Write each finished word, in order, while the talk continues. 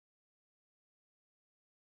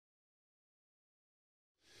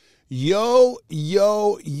Yo,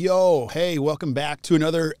 yo, yo. Hey, welcome back to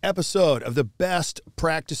another episode of the Best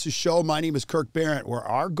Practices Show. My name is Kirk Behrendt, where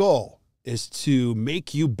our goal is to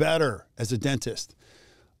make you better as a dentist.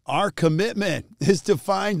 Our commitment is to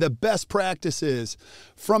find the best practices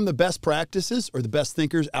from the best practices or the best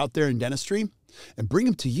thinkers out there in dentistry and bring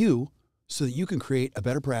them to you so that you can create a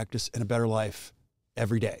better practice and a better life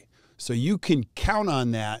every day. So you can count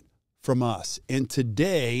on that from us. And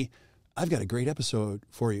today, I've got a great episode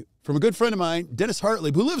for you from a good friend of mine, Dentist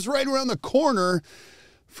Hartlieb, who lives right around the corner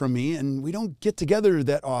from me. And we don't get together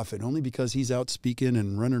that often, only because he's out speaking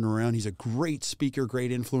and running around. He's a great speaker,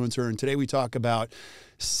 great influencer. And today we talk about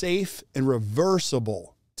safe and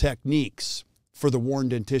reversible techniques for the worn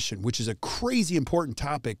dentition, which is a crazy important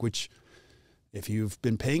topic, which if you've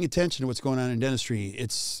been paying attention to what's going on in dentistry,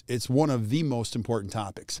 it's one of the most important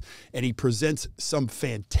topics. And he presents some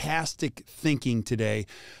fantastic thinking today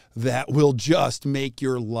that will just make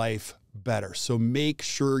your life better. So make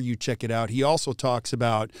sure you check it out. He also talks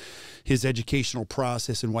about his educational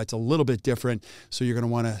process and why it's a little bit different. So you're going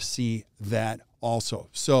to want to see that also.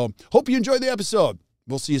 So hope you enjoyed the episode.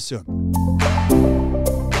 We'll see you soon.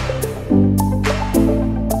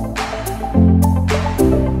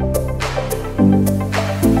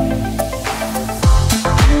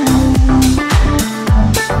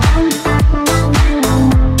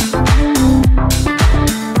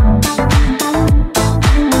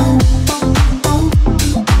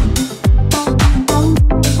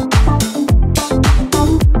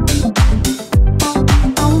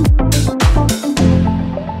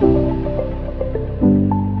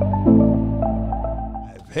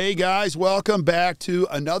 Hey guys, welcome back to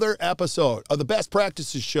another episode of the Best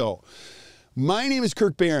Practices Show. My name is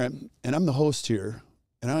Kirk Behrendt, and I'm the host here.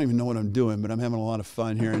 And I don't even know what I'm doing, but I'm having a lot of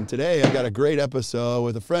fun here. And today I've got a great episode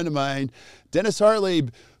with a friend of mine, Dentist Hartlieb,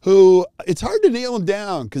 who it's hard to nail him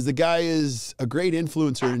down because the guy is a great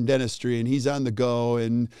influencer in dentistry and he's on the go.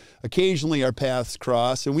 And occasionally our paths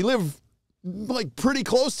cross, and we live like pretty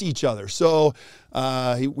close to each other. So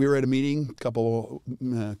we were at a meeting a couple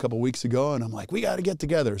weeks ago, and I'm like, we got to get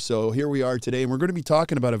together. So here we are today, and we're going to be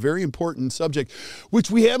talking about a very important subject, which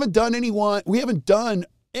we haven't done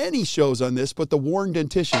any shows on this, but the worn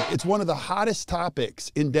dentition. It's one of the hottest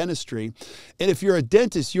topics in dentistry. And if you're a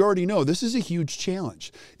dentist, you already know this is a huge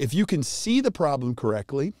challenge. If you can see the problem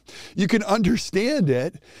correctly, you can understand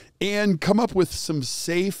it and come up with some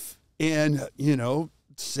safe and,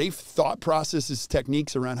 safe thought processes,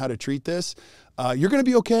 techniques around how to treat this, you're going to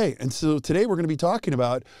be okay. And so today we're going to be talking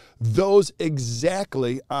about those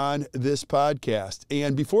exactly on this podcast.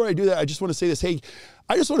 And before I do that, I just want to say this. Hey,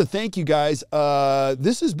 I just want to thank you guys.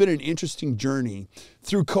 This has been an interesting journey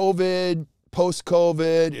through COVID,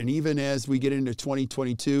 post-COVID, and even as we get into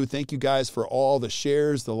 2022. Thank you guys for all the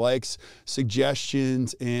shares, the likes,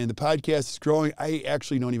 suggestions, and the podcast is growing. I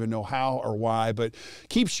actually don't even know how or why, but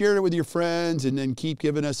keep sharing it with your friends and then keep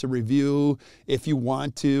giving us a review if you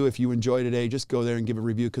want to. If you enjoy today, just go there and give a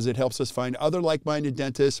review because it helps us find other like-minded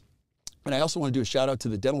dentists. And I also want to do a shout out to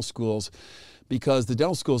the dental schools, because the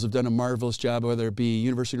dental schools have done a marvelous job, whether it be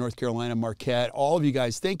University of North Carolina, Marquette, all of you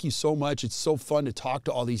guys, thank you so much. It's so fun to talk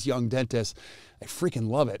to all these young dentists. I freaking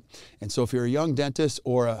love it. And so if you're a young dentist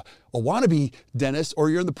or a wannabe dentist, or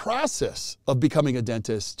you're in the process of becoming a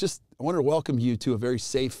dentist, I want to welcome you to a very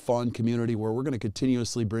safe, fun community where we're going to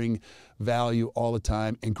continuously bring value all the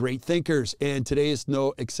time and great thinkers. And today is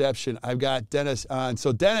no exception. I've got Dennis on.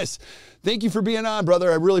 So Dennis, thank you for being on, brother.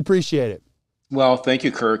 I really appreciate it. Well, thank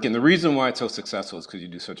you, Kirk. And the reason why it's so successful is because you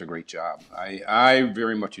do such a great job. I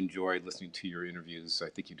very much enjoyed listening to your interviews. I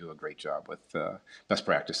think you do a great job with best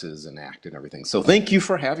practices and ACT and everything. So thank you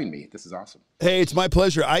for having me. This is awesome. Hey, it's my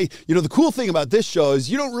pleasure. The cool thing about this show is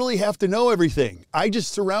you don't really have to know everything. I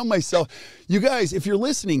just surround myself. You guys, if you're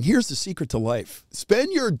listening, here's the secret to life.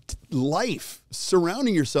 Spend your life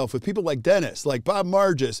surrounding yourself with people like Dennis, like Bob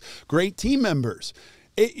Margis, great team members.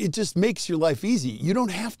 It just makes your life easy. You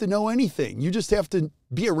don't have to know anything. You just have to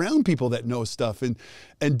be around people that know stuff. And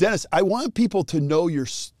Dennis, I want people to know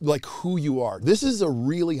who you are. This is a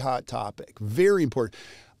really hot topic, very important.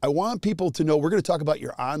 I want people to know, we're going to talk about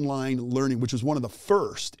your online learning, which was one of the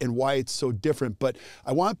first, and why it's so different. But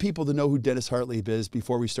I want people to know who Dennis Hartlieb is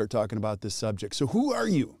before we start talking about this subject. So who are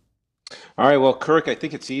you? All right. Well, Kirk, I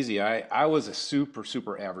think it's easy. I was a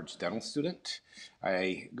super average dental student.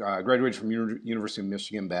 I graduated from University of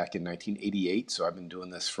Michigan back in 1988, so I've been doing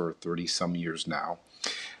this for 30-some years now.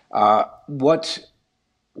 What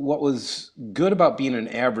was good about being an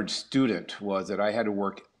average student was that I had to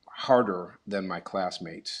work harder than my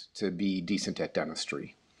classmates to be decent at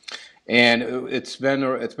dentistry. And it's been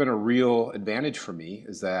a real advantage for me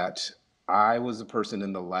is that I was the person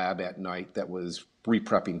in the lab at night that was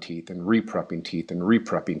reprepping teeth and reprepping teeth and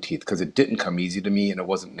reprepping teeth because it didn't come easy to me and it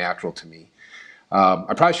wasn't natural to me.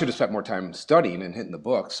 I probably should have spent more time studying and hitting the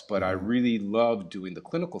books, but I really loved doing the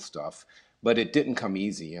clinical stuff, but it didn't come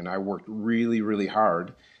easy. And I worked really, really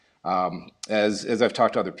hard. As I've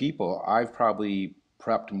talked to other people, I've probably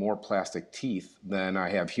prepped more plastic teeth than I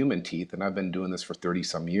have human teeth, and I've been doing this for 30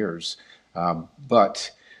 some years.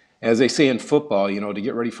 But as they say in football, you know, to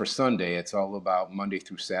get ready for Sunday, it's all about Monday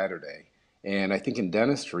through Saturday. And I think in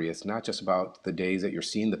dentistry, it's not just about the days that you're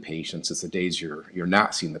seeing the patients, it's the days you're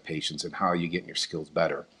not seeing the patients and how you're getting your skills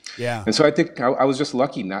better. Yeah. And so I think I was just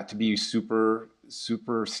lucky not to be super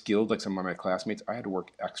skilled like some of my classmates. I had to work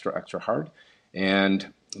extra hard.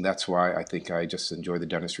 And that's why I think I just enjoy the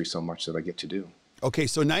dentistry so much that I get to do. Okay,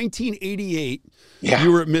 so 1988, Yeah.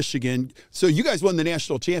 you were at Michigan. So you guys won the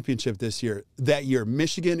national championship that year.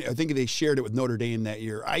 Michigan, I think they shared it with Notre Dame that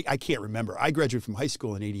year. I can't remember. I graduated from high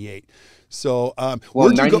school in 88. So, well,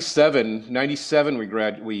 97,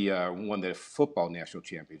 we won the football national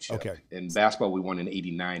championship. Okay. In basketball, we won in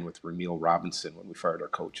 89 with Ramil Robinson when we fired our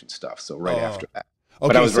coach and stuff. So right after that.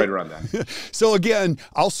 But Okay, I was right around that. So again,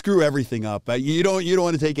 I'll screw everything up. You don't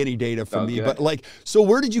want to take any data from me, Okay. but like, so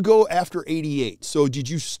where did you go after 88? So did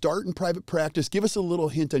you start in private practice? Give us a little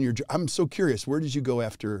hint on I'm so curious. Where did you go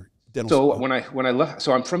after dental So school? when I left,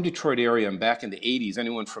 so I'm from Detroit area, and back in the 80s,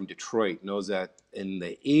 anyone from Detroit knows that in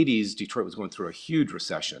the 80s, Detroit was going through a huge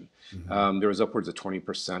recession. There was upwards of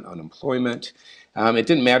 20% unemployment. It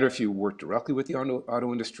didn't matter if you worked directly with the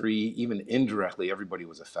auto industry, even indirectly, everybody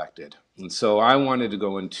was affected. And so I wanted to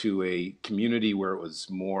go into a community where it was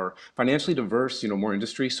more financially diverse, you know, more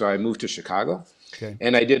industry. So I moved to Chicago. Okay.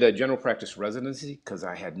 And I did a general practice residency because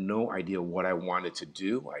I had no idea what I wanted to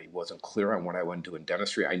do. I wasn't clear on what I wanted to do in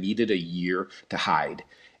dentistry. I needed a year to hide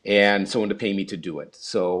and someone to pay me to do it.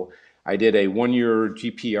 So I did a 1-year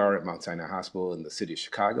GPR at Mount Sinai Hospital in the city of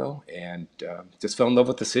Chicago, and just fell in love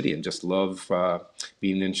with the city and just love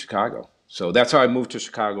being in Chicago. So that's how I moved to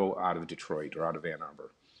Chicago out of Detroit or out of Ann Arbor.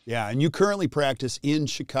 Yeah, and you currently practice in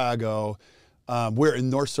Chicago. Where in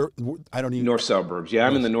North suburbs. Yeah,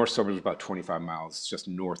 I'm in the north suburbs, about 25 miles just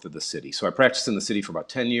north of the city. So I practiced in the city for about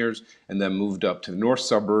 10 years and then moved up to the north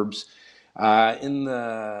suburbs. In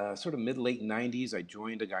the sort of mid-late 90s, I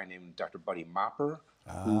joined a guy named Dr. Buddy Mopper,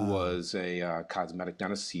 who was a cosmetic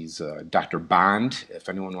dentist. He's Dr. Bond. If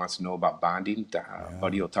anyone wants to know about bonding,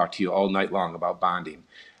 Buddy will talk to you all night long about bonding.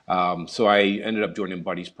 So I ended up joining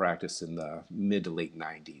Buddy's practice in the mid to late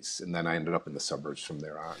 90s, and then I ended up in the suburbs from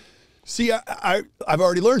there on. See, I've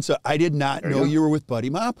already learned. So I did not know you were with Buddy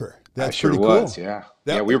Mopper. That's pretty cool. Yeah.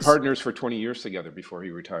 We were partners for 20 years together before he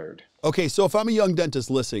retired. Okay, so if I'm a young dentist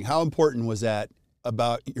listening, how important was that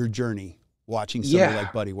about your journey watching somebody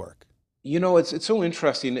like Buddy work? You know, it's so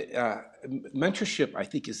interesting. Mentorship, I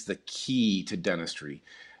think, is the key to dentistry.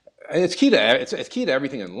 It's key to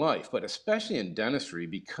everything in life, but especially in dentistry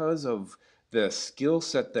because of the skill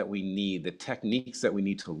set that we need, the techniques that we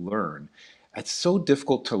need to learn. It's so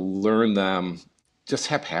difficult to learn them just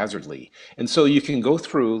haphazardly. And so you can go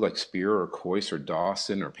through like Spear or Coyce or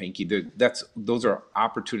Dawson or Pankey. Those are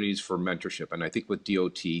opportunities for mentorship. And I think with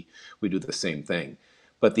DOT, we do the same thing.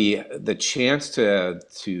 But the chance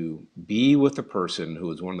to be with a person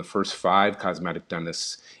who is one of the first 5 cosmetic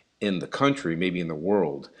dentists in the country, maybe in the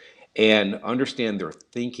world, and understand their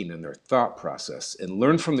thinking and their thought process and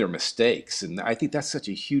learn from their mistakes. And I think that's such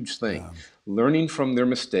a huge thing, learning from their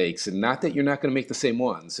mistakes. And not that you're not going to make the same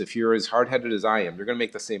ones. If you're as hard-headed as I am, you're going to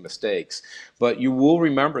make the same mistakes. But you will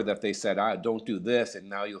remember that they said, don't do this. And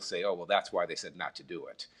now you'll say, oh, well, that's why they said not to do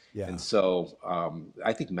it. Yeah. And so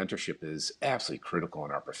I think mentorship is absolutely critical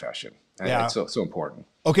in our profession. Yeah. It's so important.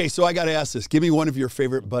 Okay, so I got to ask this. Give me one of your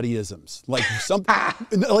favorite Buddyisms. Like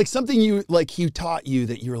something he taught you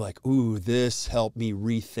that you were like, ooh, this helped me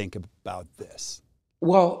rethink about this.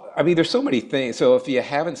 Well, I mean, there's so many things. So if you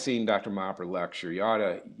haven't seen Dr. Mopper lecture, you ought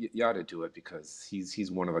to do it because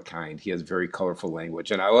he's one of a kind. He has very colorful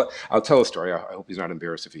language. And I'll tell a story. I hope he's not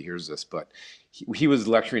embarrassed if he hears this, but he was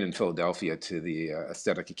lecturing in Philadelphia to the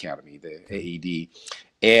Aesthetic Academy, the AED,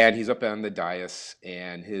 and he's up on the dais,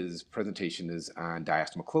 and his presentation is on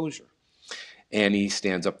diastema closure. And he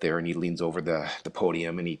stands up there and he leans over the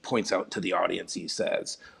podium and he points out to the audience. He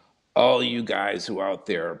says, all you guys who are out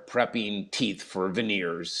there prepping teeth for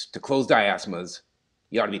veneers to close diastemas,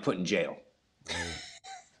 you ought to be put in jail.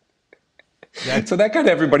 So that got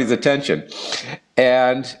everybody's attention.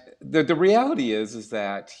 And the reality is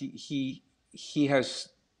that he has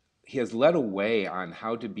led a way on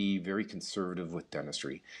how to be very conservative with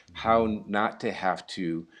dentistry, how not to have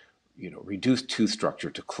to reduce tooth structure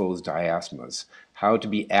to close diastema's, how to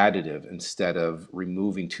be additive instead of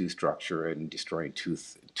removing tooth structure and destroying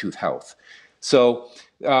tooth health. So,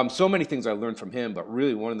 so many things I learned from him, but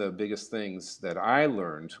really one of the biggest things that I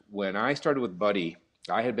learned when I started with Buddy,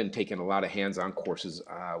 I had been taking a lot of hands-on courses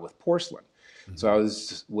with porcelain. So I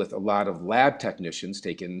was with a lot of lab technicians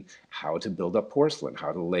taking how to build up porcelain,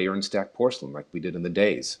 how to layer and stack porcelain like we did in the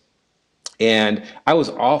days. And I was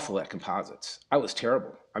awful at composites. I was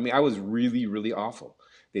terrible. I mean, I was really, really awful.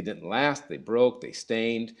 They didn't last, they broke, they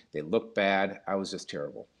stained, they looked bad. I was just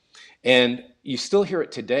terrible. And you still hear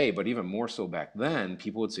it today, but even more so back then,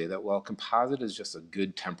 people would say that, well, composite is just a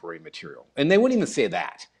good temporary material. And they wouldn't even say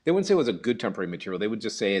that. They wouldn't say it was a good temporary material. They would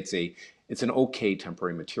just say it's an okay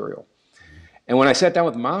temporary material. And when I sat down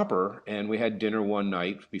with Mopper and we had dinner one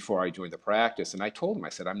night before I joined the practice, and I told him, I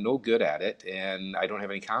said, I'm no good at it and I don't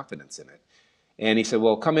have any confidence in it. And he said,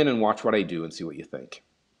 well, come in and watch what I do and see what you think.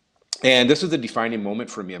 And this was a defining moment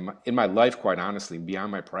for me in my life, quite honestly,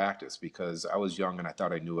 beyond my practice, because I was young and I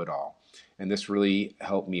thought I knew it all. And this really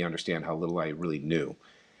helped me understand how little I really knew.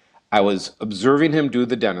 I was observing him do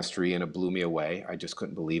the dentistry and it blew me away. I just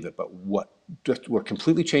couldn't believe it. But what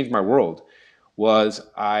completely changed my world was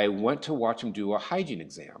I went to watch him do a hygiene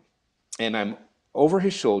exam. And I'm over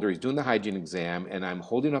his shoulder, he's doing the hygiene exam, and I'm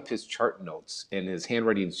holding up his chart notes, and his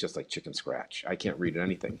handwriting is just like chicken scratch. I can't read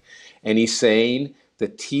anything. And he's saying the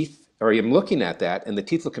teeth, or I'm looking at that, and the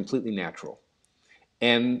teeth look completely natural.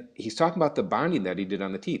 And he's talking about the bonding that he did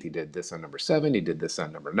on the teeth. He did this on number 7, he did this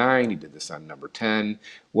on number 9, he did this on number 10,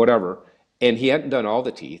 whatever. And he hadn't done all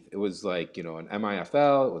the teeth. It was like, an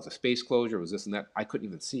MIFL, it was a space closure, it was this and that. I couldn't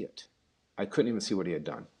even see it. I couldn't even see what he had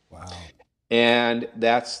done. Wow. And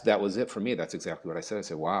that was it for me. That's exactly what I said. I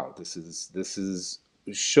said, wow, this is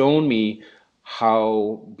shown me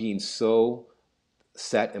how being so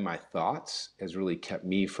set in my thoughts has really kept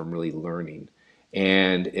me from really learning.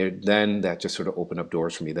 And then that just sort of opened up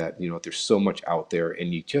doors for me that, there's so much out there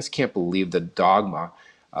and you just can't believe the dogma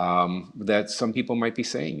that some people might be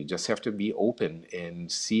saying. You just have to be open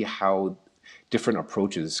and see how different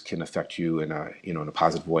approaches can affect you in a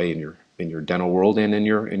positive way in your dental world and in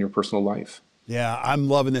your personal life. Yeah, I'm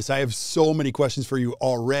loving this. I have so many questions for you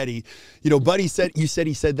already. Buddy said he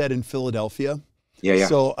said that in Philadelphia. Yeah.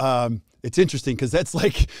 So it's interesting because that's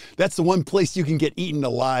the one place you can get eaten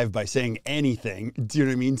alive by saying anything. Do you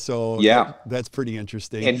know what I mean? So yeah, that's pretty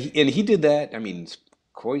interesting. And he did that. I mean,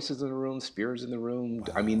 Coyce is in the room, Spears in the room.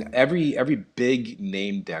 Wow. I mean, every big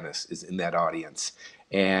name dentist is in that audience,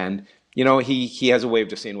 and he has a way of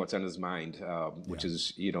just saying what's on his mind, which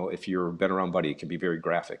is, if you've been around Buddy, it can be very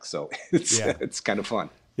graphic. So it's kind of fun.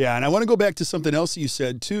 Yeah, and I want to go back to something else that you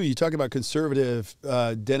said too. You talk about conservative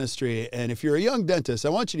dentistry, and if you're a young dentist, I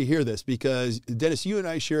want you to hear this because, Dennis, you and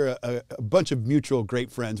I share a bunch of mutual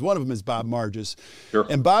great friends. One of them is Bob Marges. Sure.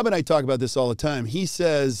 And Bob and I talk about this all the time. He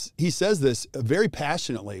says this very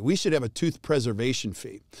passionately. We should have a tooth preservation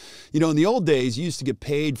fee. In the old days, you used to get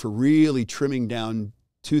paid for really trimming down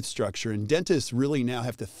tooth structure, and dentists really now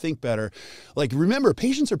have to think better. Like, remember,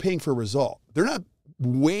 patients are paying for a result. They're not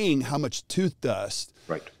weighing how much tooth dust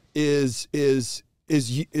right. is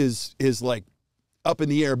like up in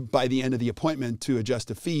the air by the end of the appointment to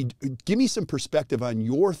adjust a fee. Give me some perspective on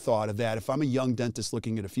your thought of that if I'm a young dentist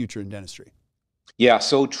looking at a future in dentistry. Yeah,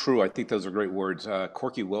 so true. I think those are great words.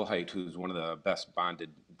 Corky Wilhite, who's one of the best bond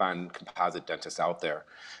composite dentists out there,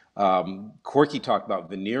 Corky talked about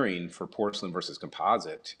veneering for porcelain versus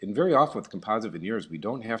composite. And very often with composite veneers, we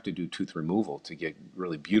don't have to do tooth removal to get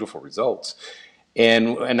really beautiful results.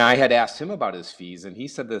 And I had asked him about his fees, and he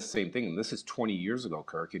said the same thing. And this is 20 years ago,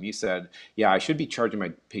 Kirk. And he said, yeah, I should be charging my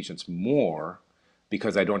patients more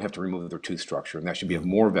because I don't have to remove their tooth structure. And that should be of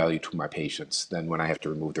more value to my patients than when I have to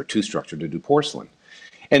remove their tooth structure to do porcelain.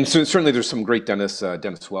 And so certainly there's some great dentists.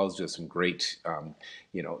 Dennis Wells does some great,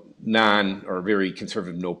 non or very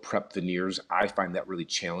conservative no prep veneers. I find that really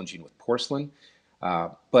challenging with porcelain.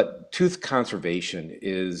 But tooth conservation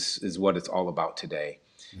is what it's all about today.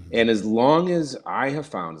 Mm-hmm. And as long as I have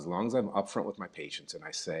found, as long as I'm upfront with my patients and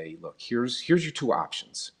I say, look, here's your two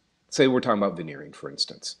options. Say we're talking about veneering, for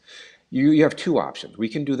instance. You have two options. We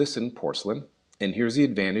can do this in porcelain, and here's the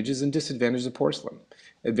advantages and disadvantages of porcelain.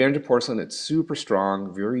 Advantage of porcelain, it's super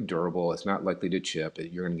strong, very durable. It's not likely to chip.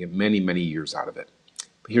 You're going to get many, many years out of it.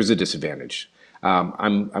 But here's the disadvantage.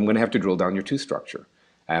 I'm going to have to drill down your tooth structure.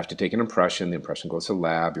 I have to take an impression. The impression goes to the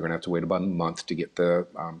lab. You're going to have to wait about a month to get the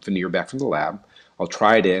veneer back from the lab. I'll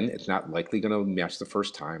try it in. It's not likely going to match the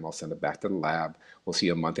first time. I'll send it back to the lab. We'll see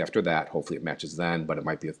a month after that. Hopefully it matches then, but it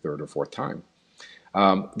might be a third or fourth time.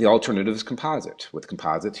 The alternative is composite. With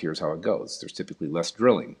composites, here's how it goes. There's typically less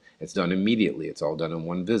drilling. It's done immediately. It's all done in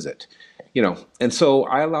one visit. And so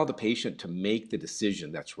I allow the patient to make the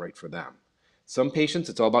decision that's right for them. Some patients,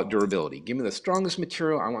 it's all about durability. Give me the strongest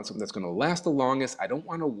material. I want something that's going to last the longest. I don't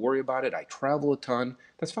want to worry about it. I travel a ton.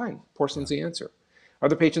 That's fine. Porcelain's the answer.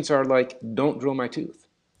 Other patients are like, don't drill my tooth.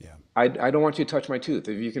 Yeah. I don't want you to touch my tooth.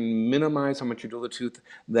 If you can minimize how much you drill the tooth,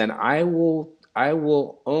 then I will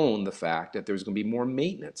own the fact that there's going to be more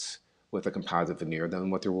maintenance with a composite veneer than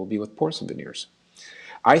what there will be with porcelain veneers.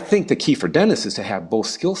 I think the key for dentists is to have both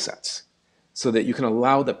skill sets so that you can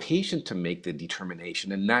allow the patient to make the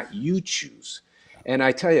determination and not you choose. And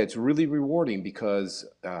I tell you, it's really rewarding because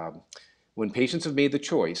when patients have made the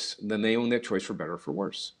choice, then they own that choice for better or for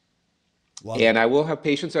worse. And I will have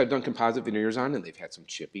patients that I've done composite veneers on and they've had some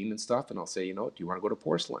chipping and stuff, and I'll say, do you want to go to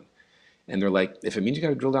porcelain? And they're like, if it means you got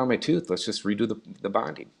to drill down my tooth, let's just redo the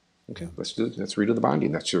bonding. Okay, let's redo the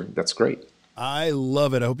bonding. That's great. I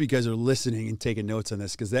love it. I hope you guys are listening and taking notes on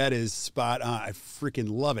this because that is spot on. I freaking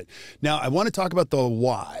love it. Now, I want to talk about the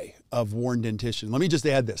why of worn dentition. Let me just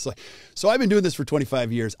add this. So I've been doing this for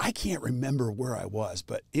 25 years. I can't remember where I was,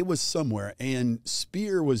 but it was somewhere. And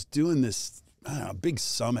Spear was doing this, big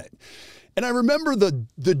summit. And I remember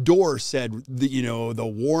the door said, the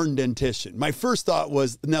worn dentition. My first thought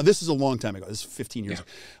was, now this is a long time ago. This is 15 years ago.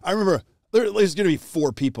 I remember there's going to be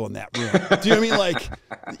 4 people in that room. Do you know what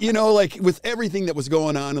I mean? Like with everything that was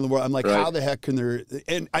going on in the world, I'm like, how the heck can there?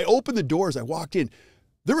 And I opened the doors. I walked in.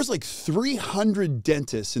 There was like 300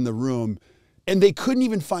 dentists in the room, and they couldn't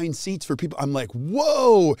even find seats for people. I'm like,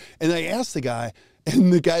 whoa. And I asked the guy,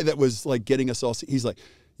 and the guy that was like getting us all, he's like,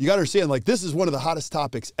 you got to understand, like, this is one of the hottest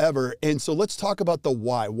topics ever. And so let's talk about the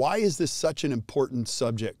why. Why is this such an important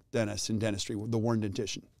subject, Dennis, in dentistry, the worn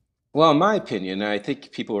dentition? Well, in my opinion, I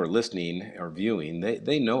think people who are listening or viewing,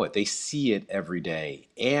 they know it. They see it every day.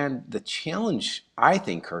 And the challenge, I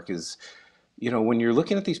think, Kirk, is, when you're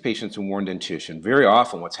looking at these patients in worn dentition, very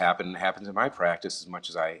often what's happens in my practice, as much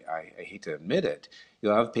as I hate to admit it,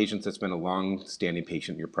 you'll have patients that's been a long-standing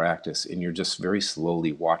patient in your practice, and you're just very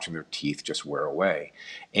slowly watching their teeth just wear away.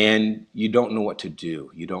 And you don't know what to do.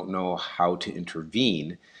 You don't know how to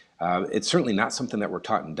intervene. It's certainly not something that we're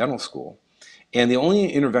taught in dental school. And the only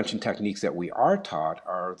intervention techniques that we are taught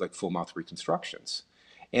are like full mouth reconstructions.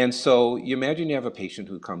 And so you imagine you have a patient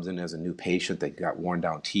who comes in as a new patient, they got worn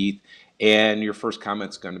down teeth, and your first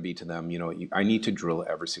comment's going to be to them, I need to drill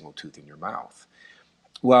every single tooth in your mouth.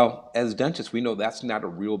 Well, as dentists, we know that's not a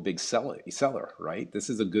real big seller, right? This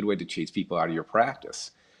is a good way to chase people out of your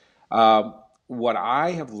practice. What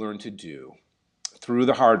I have learned to do through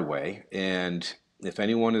the hard way, and if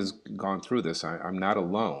anyone has gone through this, I'm not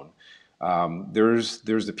alone. There's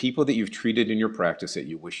the people that you've treated in your practice that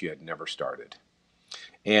you wish you had never started.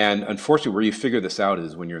 And unfortunately, where you figure this out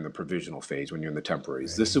is when you're in the provisional phase, when you're in the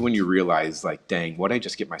temporaries. Right. This is when you realize, like, dang, what did I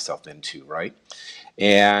just get myself into, right?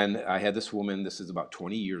 And I had this woman, this is about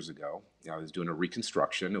 20 years ago. I was doing a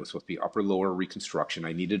reconstruction. It was supposed to be upper-lower reconstruction.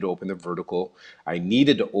 I needed to open the vertical. I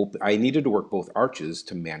needed to work both arches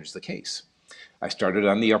to manage the case. I started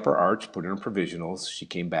on the upper arch, put her in provisionals. She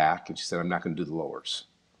came back, and she said, I'm not going to do the lowers.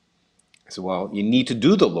 I said, well, you need to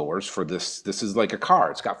do the lowers for this. This is like a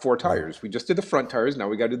car. It's got 4 tires. We just did the front tires. Now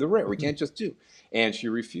we got to do the rear. We can't just do. And she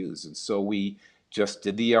refused. And so we just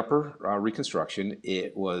did the upper reconstruction.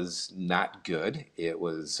 It was not good. It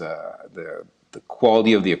was the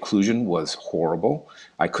quality of the occlusion was horrible.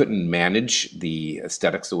 I couldn't manage the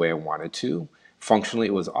aesthetics the way I wanted to. Functionally,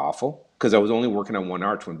 it was awful because I was only working on one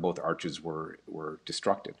arch when both arches were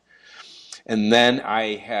destructed. And then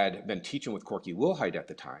I had been teaching with Corky Wilhite at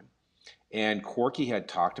the time. And Corky had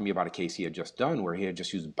talked to me about a case he had just done where he had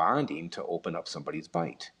just used bonding to open up somebody's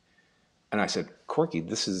bite. And I said, Corky,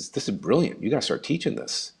 this is brilliant. You got to start teaching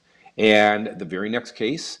this. And the very next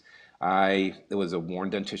case, it was a worn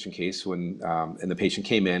dentition case and the patient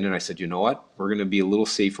came in and I said, you know what? We're going to be a little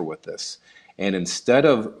safer with this. And instead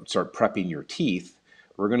of start prepping your teeth,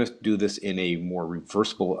 we're going to do this in a more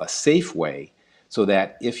reversible, a safe way so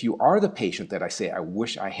that if you are the patient that I say, I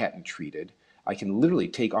wish I hadn't treated, I can literally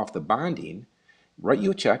take off the bonding, write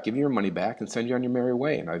you a check, give you your money back, and send you on your merry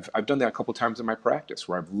way. And I've done that a couple times in my practice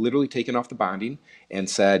where I've literally taken off the bonding and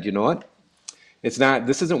said, you know what,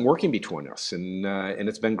 this isn't working between us, and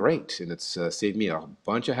it's been great, and it's saved me a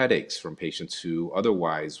bunch of headaches from patients who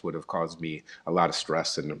otherwise would have caused me a lot of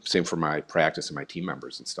stress, and same for my practice and my team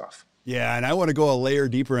members and stuff. Yeah, and I want to go a layer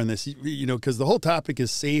deeper on this, because the whole topic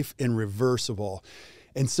is safe and reversible.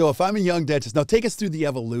 And so if I'm a young dentist, now take us through the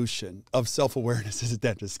evolution of self-awareness as a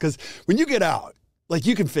dentist. Because when you get out, Like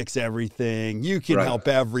you can fix everything, you can Right. help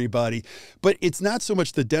everybody, but it's not so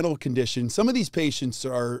much the dental condition. Some of these patients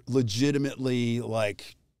are legitimately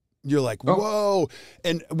like, you're like, Oh, whoa.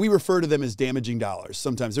 And we refer to them as damaging dollars.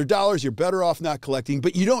 Sometimes they're dollars you're better off not collecting,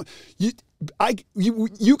 but you don't,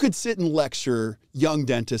 you could sit and lecture young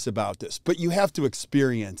dentists about this, but you have to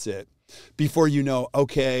experience it before you know,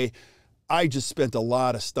 okay, I just spent a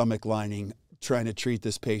lot of stomach lining trying to treat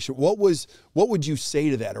this patient. What would you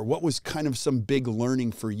say to that? Or what was kind of some big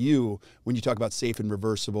learning for you when you talk about safe and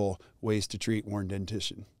reversible ways to treat worn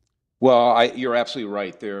dentition? well, you're absolutely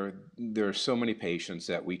right. There are so many patients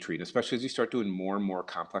that we treat, especially as you start doing more and more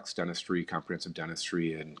complex dentistry, comprehensive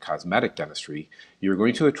dentistry, and cosmetic dentistry. You're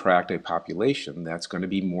going to attract a population that's going to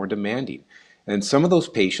be more demanding. And some of those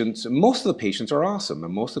patients, most of the patients are awesome,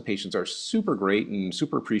 and most of the patients are super great and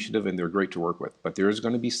super appreciative, and they're great to work with. But there's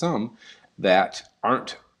going to be some that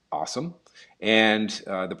aren't awesome. And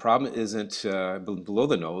the problem isn't below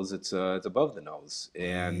the nose, it's above the nose.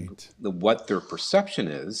 And Right. what their perception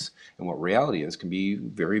is and what reality is can be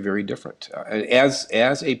very, very different. As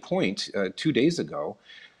a point, 2 days ago,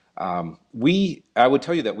 I would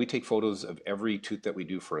tell you that we take photos of every tooth that we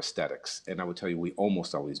do for aesthetics, and I would tell you we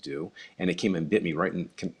almost always do. And it came and bit me right in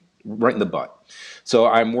the butt. So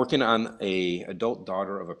I'm working on a adult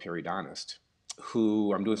daughter of a periodontist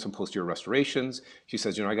who I'm doing some posterior restorations. She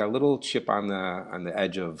says, I got a little chip on the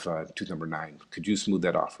edge of tooth number 9. Could you smooth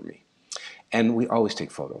that off for me? And we always take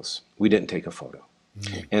photos. We didn't take a photo.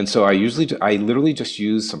 Mm. And so I literally just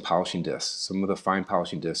use some polishing discs, some of the fine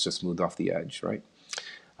polishing discs, just smooth off the edge, right?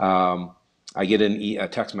 Um, I get a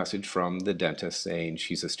text message from the dentist saying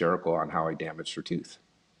she's hysterical on how I damaged her tooth.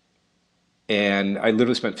 And I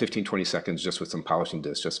literally spent 15, 20 seconds just with some polishing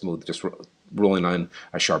discs, just smooth, rolling on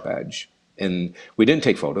a sharp edge. And we didn't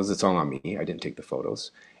take photos. It's all on me. I didn't take the photos.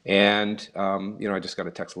 And I just got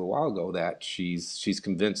a text a little while ago that she's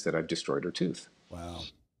convinced that I've destroyed her tooth. Wow.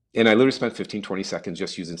 And I literally spent 15, 20 seconds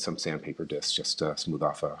just using some sandpaper discs just to smooth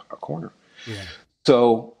off a corner. Yeah.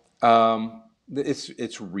 So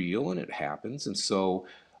it's real and it happens. And so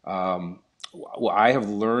well, I have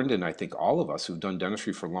learned, and I think all of us who've done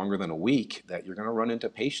dentistry for longer than a week, that you're going to run into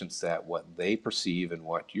patients that what they perceive and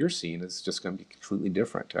what you're seeing is just going to be completely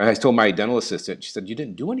different. And I told my dental assistant, she said, "You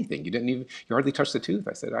didn't do anything. You hardly touched the tooth."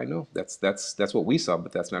 I said, "I know. That's what we saw,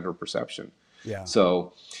 but that's not her perception." Yeah.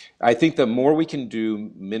 So I think the more we can do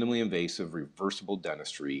minimally invasive, reversible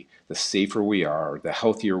dentistry, the safer we are, the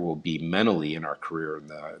healthier we'll be mentally in our career,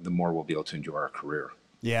 and the more we'll be able to enjoy our career.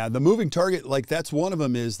 Yeah, the moving target, like that's one of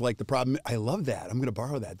them is like the problem. I love that. I'm going to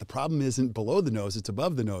borrow that. The problem isn't below the nose, it's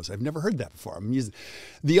above the nose. I've never heard that before. I'm using.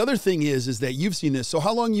 The other thing is that you've seen this. So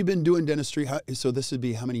how long you been doing dentistry? So this would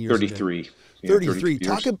be how many years? 33. Yeah, 33. 33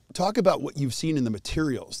 years. Talk about what you've seen in the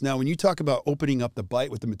materials. Now, when you talk about opening up the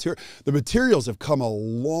bite with the materials have come a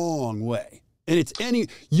long way. And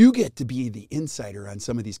you get to be the insider on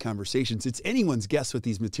some of these conversations. It's anyone's guess what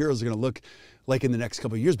these materials are going to look like in the next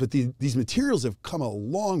couple of years, but these materials have come a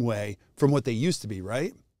long way from what they used to be,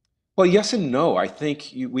 right? Well, yes and no. I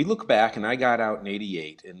think we look back, and I got out in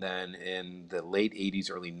 '88, and then in the late '80s,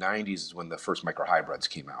 early '90s is when the first microhybrids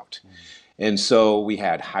came out. And so we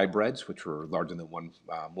had hybrids, which were larger than one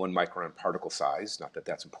micron particle size. Not that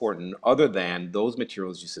that's important, other than those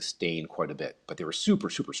materials used to stain quite a bit, but they were super,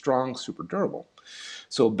 super strong, super durable.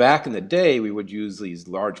 So back in the day, we would use these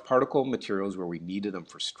large particle materials where we needed them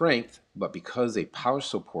for strength, but because they polished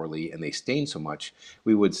so poorly and they stained so much,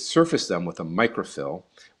 we would surface them with a microfill,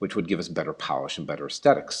 which would give us better polish and better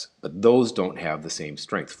aesthetics. But those don't have the same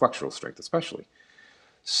strength, flexural strength especially.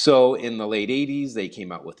 So in the late 80s, they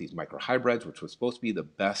came out with these microhybrids, which was supposed to be the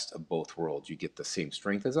best of both worlds. You get the same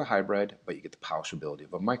strength as a hybrid, but you get the polishability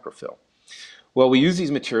of a microfill. Well, we use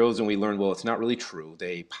these materials and we learned, well, it's not really true.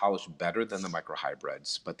 They polish better than the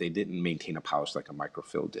microhybrids, but they didn't maintain a polish like a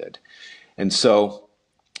microfill did. And so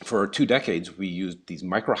for 2 decades, we used these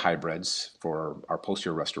microhybrids for our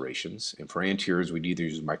posterior restorations. And for anteriors, we'd either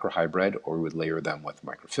use microhybrid or we would layer them with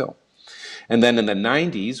microfill. And then in the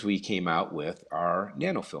 90s, we came out with our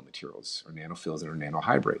nanofill materials, or nanofills and our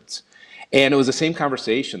nanohybrids. And it was the same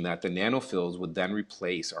conversation that the nanofills would then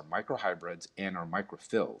replace our microhybrids and our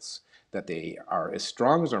microfills, that they are as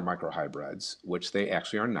strong as our microhybrids, which they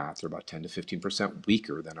actually are not. They're about 10 to 15%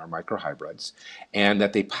 weaker than our microhybrids, and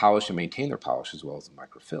that they polish and maintain their polish as well as the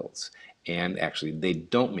microfills. And actually, they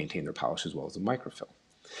don't maintain their polish as well as the microfill.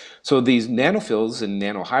 So these nanofills and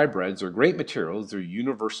nanohybrids are great materials. They're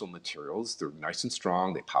universal materials. They're nice and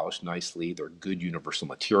strong. They polish nicely. They're good universal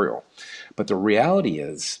material. But the reality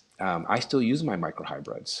is, I still use my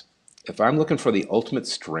microhybrids. if I'm looking for the ultimate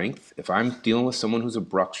strength, if I'm dealing with someone who's a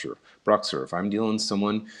bruxer, if I'm dealing with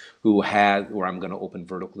someone where I'm going to open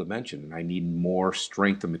vertical dimension and I need more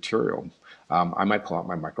strength of material, I might pull out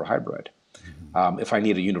my microhybrid. Mhm. If I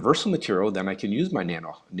need a universal material, then I can use my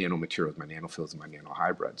nano materials, my nanofills, and my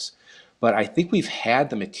nanohybrids. But I think we've had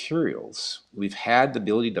the materials, we've had the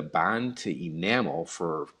ability to bond to enamel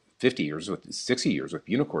for 50 years, with 60 years with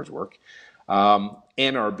Unicore's work,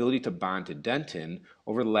 and our ability to bond to dentin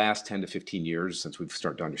over the last 10 to 15 years, since we've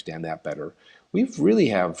started to understand that better. We really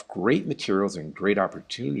have great materials and great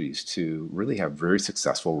opportunities to really have very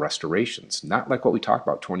successful restorations, not like what we talked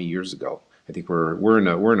about 20 years ago. I think we're in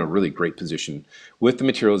a really great position with the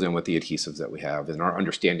materials and with the adhesives that we have and our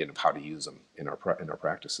understanding of how to use them in our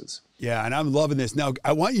practices. Yeah, and I'm loving this. Now,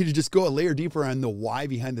 I want you to just go a layer deeper on the why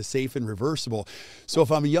behind the safe and reversible. So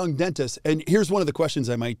if I'm a young dentist, and here's one of the questions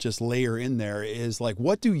I might just layer in there is like,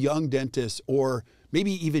 what do young dentists, or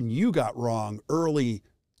maybe even you got wrong early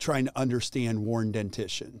trying to understand worn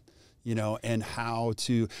dentition? You know, and how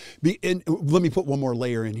to be, and let me put one more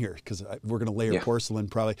layer in here because we're going to layer Yeah. porcelain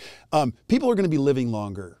probably. People are going to be living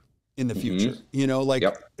longer in the future, you know, like,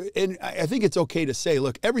 Yep. and I think it's okay to say,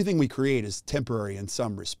 look, everything we create is temporary in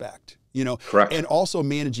some respect, you know, Correct. and also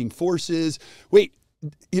managing forces. Wait,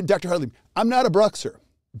 Dr. Hartlieb, I'm not a bruxer.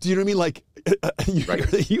 Do you know what I mean? Like,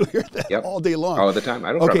 you hear that Yep. all day long. All the time.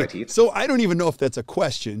 I don't brush my teeth. So I don't even know if that's a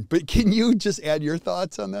question, but can you just add your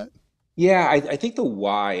thoughts on that? Yeah, I think the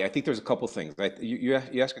why, I think there's a couple things. You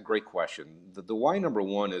ask a great question. The why number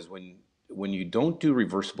one is when you don't do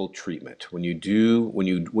reversible treatment, when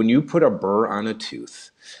you put a burr on a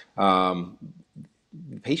tooth, the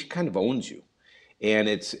patient kind of owns you. And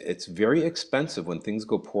it's very expensive when things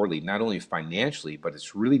go poorly, not only financially, but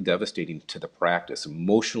it's really devastating to the practice,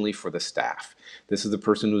 emotionally for the staff. This is the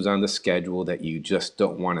person who's on the schedule that you just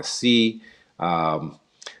don't want to see.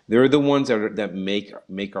 They're the ones that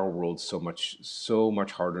make our world so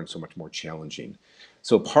much harder and so much more challenging.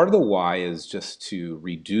 So part of the why is just to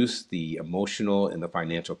reduce the emotional and the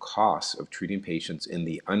financial costs of treating patients and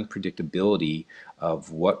the unpredictability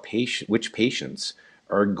of which patients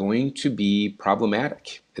are going to be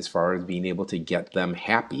problematic as far as being able to get them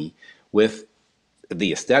happy with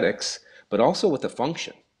the aesthetics, but also with the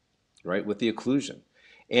function, right? With the occlusion.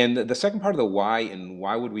 And the second part of the why, and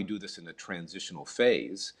why would we do this in a transitional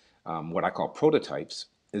phase, what I call prototypes,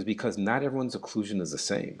 is because not everyone's occlusion is the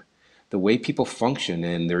same. The way people function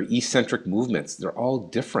and their eccentric movements, they're all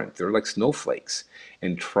different. They're like snowflakes.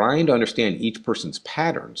 And trying to understand each person's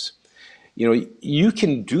patterns, you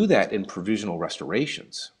can do that in provisional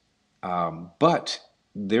restorations, but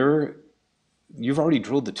you've already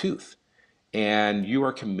drilled the tooth and you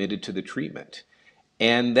are committed to the treatment.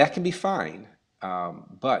 And that can be fine,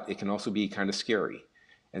 but it can also be kind of scary.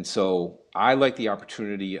 And so I like the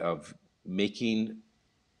opportunity of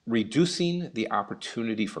reducing the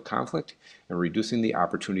opportunity for conflict and reducing the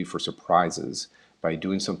opportunity for surprises by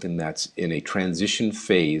doing something that's in a transition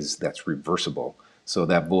phase that's reversible, so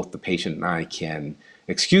that both the patient and I can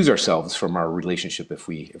excuse ourselves from our relationship if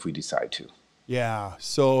we decide to. Yeah.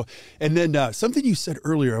 So, and then something you said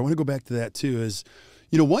earlier, I want to go back to that too, is,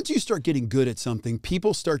 once you start getting good at something,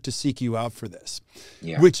 people start to seek you out for this,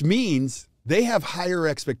 Yeah. which means they have higher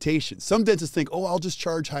expectations. Some dentists think, oh, I'll just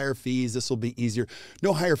charge higher fees. This will be easier.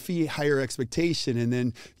 No, higher fee, higher expectation. And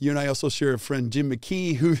then you and I also share a friend, Jim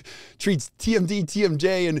McKee, who treats TMD,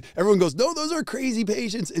 TMJ, and everyone goes, no, those are crazy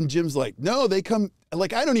patients. And Jim's like, no, they come,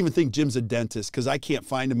 like, I don't even think Jim's a dentist because I can't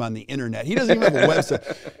find him on the internet. He doesn't even have a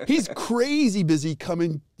website. He's crazy busy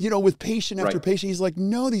coming, with patient after Right. patient. He's like,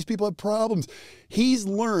 no, these people have problems. He's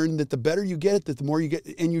learned that the better you get it, that the more you get,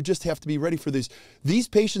 and you just have to be ready for these. These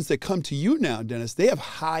patients that come to you now, Dennis, they have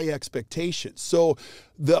high expectations. So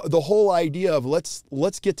the whole idea of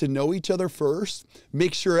let's get to know each other first,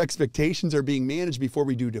 make sure expectations are being managed before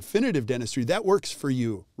we do definitive dentistry, that works for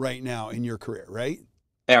you right now in your career, right?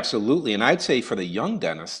 Absolutely. And I'd say for the young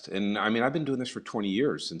dentist, and I mean, I've been doing this for 20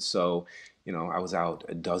 years. And so, I was out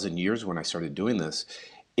a dozen years when I started doing this.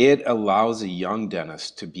 It allows a young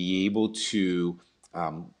dentist to be able to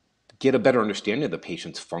get a better understanding of the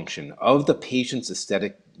patient's function, of the patient's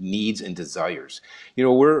aesthetic needs and desires.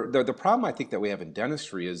 The problem I think that we have in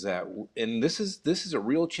dentistry is that, and this is a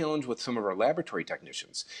real challenge with some of our laboratory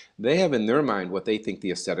technicians. They have in their mind what they think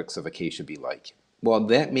the aesthetics of a case should be like. Well,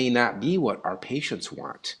 that may not be what our patients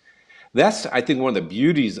want. That's, I think, one of the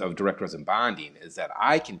beauties of direct resin bonding is that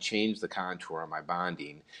I can change the contour of my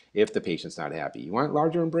bonding if the patient's not happy. You want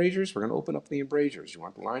larger embrasures? We're going to open up the embrasures. You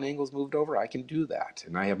want the line angles moved over? I can do that.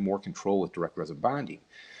 And I have more control with direct resin bonding.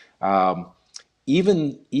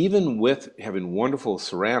 Even with having wonderful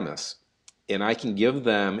ceramics, and I can give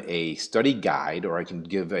them a study guide, or I can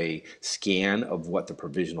give a scan of what the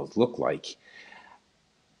provisionals look like,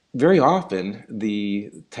 very often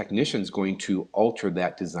the technician's going to alter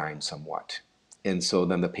that design somewhat. And so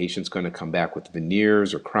then the patient's going to come back with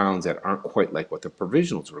veneers or crowns that aren't quite like what the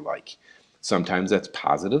provisionals were like. Sometimes that's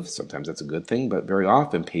positive, sometimes that's a good thing, but very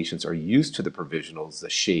often patients are used to the provisionals, the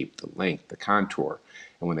shape, the length, the contour.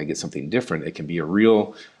 And when they get something different, it can be a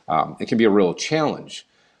real challenge.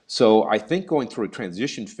 So I think going through a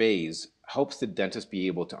transition phase helps the dentist be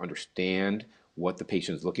able to understand what the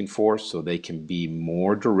patient is looking for, so they can be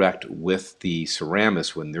more direct with the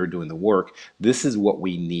ceramist when they're doing the work. This is what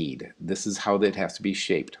we need. This is how it has to be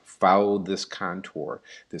shaped. Follow this contour.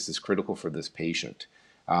 This is critical for this patient.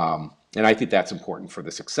 And I think that's important for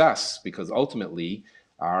the success, because ultimately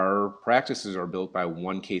our practices are built by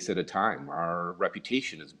one case at a time. Our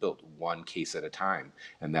reputation is built one case at a time,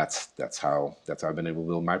 and that's how I've been able to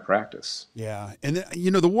build my practice. Yeah, and then,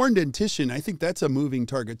 you know, the worn dentition, I think that's a moving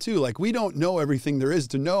target too. Like, we don't know everything there is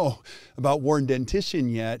to know about worn dentition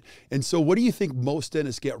yet, and so what do you think most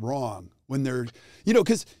dentists get wrong when they're, you know,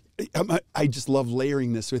 because I just love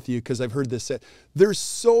layering this with you, because I've heard this said. There's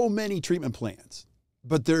so many treatment plans,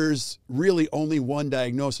 but there's really only one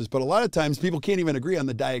diagnosis. But a lot of times people can't even agree on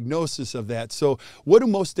the diagnosis of that. So what do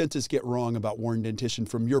most dentists get wrong about worn dentition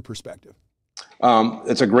from your perspective?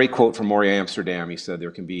 It's a great quote from Maury Amsterdam. He said there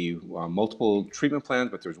can be multiple treatment plans,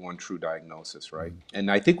 but there's one true diagnosis, right? And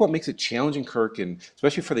I think what makes it challenging, Kirk, and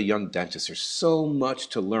especially for the young dentists, there's so much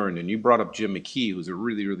to learn. And you brought up Jim McKee, who's a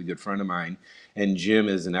really, really good friend of mine. And Jim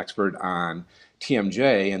is an expert on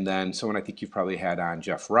TMJ. And then someone I think you've probably had on,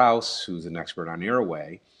 Jeff Rouse, who's an expert on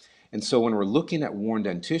airway. And so when we're looking at worn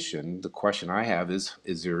dentition, the question I have is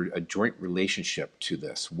there a joint relationship to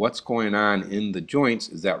this? What's going on in the joints?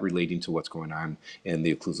 Is that relating to what's going on in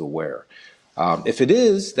the occlusal wear? If it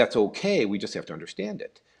is, that's okay. We just have to understand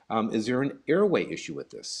it. Is there an airway issue with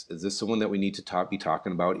this? Is this someone that we need to be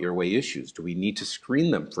talking about airway issues? Do we need to screen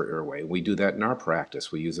them for airway? We do that in our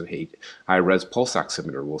practice. We use a high-res pulse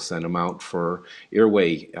oximeter. We'll send them out for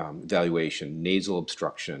airway evaluation, nasal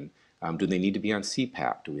obstruction. Do they need to be on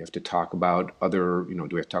CPAP? Do we have to talk about other, do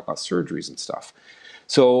we have to talk about surgeries and stuff?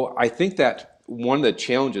 So I think that one of the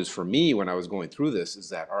challenges for me when I was going through this is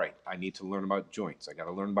that, all right, I need to learn about joints. I got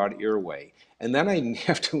to learn about airway. And then I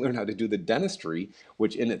have to learn how to do the dentistry,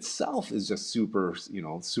 which in itself is just super,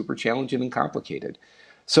 super challenging and complicated.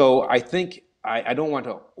 So I think I don't want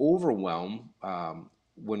to overwhelm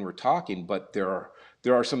when we're talking, but there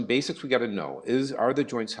are some basics we got to know. Are the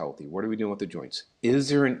joints healthy? What are we doing with the joints? Is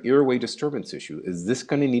there an airway disturbance issue? Is this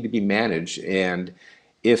going to need to be managed? And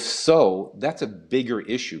if so, that's a bigger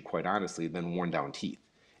issue, quite honestly, than worn down teeth.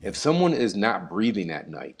 If someone is not breathing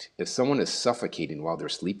at night, if someone is suffocating while they're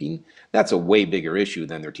sleeping, that's a way bigger issue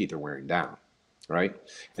than their teeth are wearing down, right?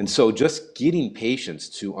 And so just getting patients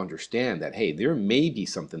to understand that, hey, there may be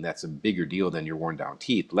something that's a bigger deal than your worn down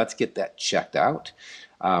teeth. Let's get that checked out.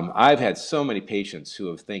 I've had so many patients who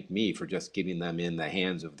have thanked me for just getting them in the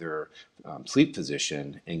hands of their sleep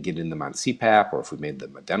physician and getting them on CPAP, or if we made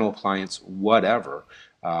them a dental appliance, whatever,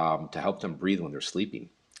 to help them breathe when they're sleeping.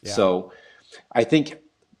 Yeah. So I think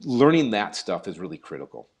learning that stuff is really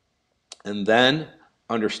critical. And then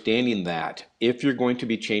understanding that if you're going to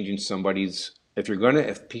be changing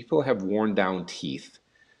if people have worn down teeth,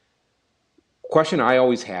 question I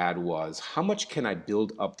always had was, how much can I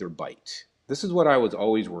build up their bite? This is what I was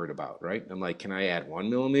always worried about, right? I'm like, can I add 1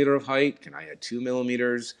 millimeter of height? Can I add 2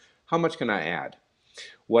 millimeters? How much can I add?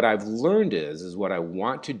 What I've learned is what I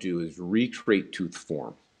want to do is recreate tooth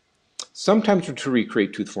form. Sometimes to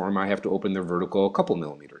recreate tooth form, I have to open their vertical a couple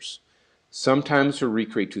millimeters. Sometimes to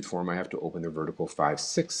recreate tooth form, I have to open their vertical 5,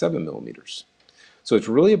 6, 7 millimeters. So it's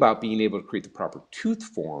really about being able to create the proper tooth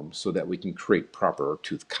form so that we can create proper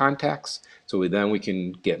tooth contacts. So then we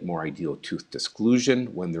can get more ideal tooth disclusion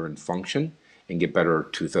when they're in function and get better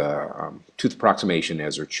tooth approximation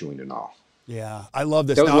as they're chewing and all. Yeah, I love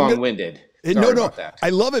this. That was long-winded. No, I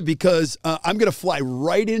love it, because I'm going to fly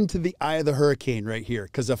right into the eye of the hurricane right here.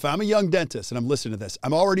 Because if I'm a young dentist and I'm listening to this,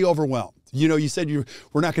 I'm already overwhelmed. You said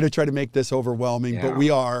we're not going to try to make this overwhelming, yeah. But we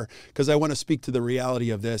are, because I want to speak to the reality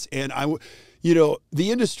of this. And the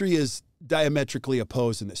industry is diametrically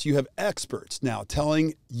opposed in this. You have experts now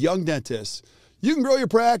telling young dentists, you can grow your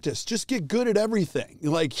practice, just get good at everything.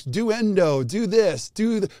 Like, do endo, do this,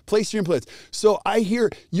 place your implants. So I hear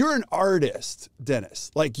you're an artist,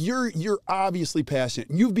 dentist. Like, you're obviously passionate.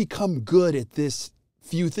 You've become good at this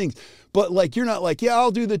few things, but like, you're not like, yeah, I'll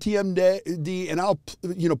do the TMD and I'll,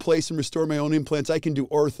 place and restore my own implants. I can do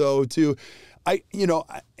ortho too.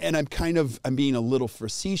 And I'm being a little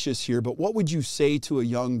facetious here, but what would you say to a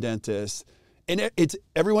young dentist and it's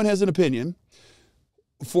everyone has an opinion.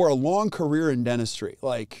 For a long career in dentistry,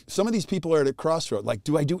 like some of these people are at a crossroad. Like,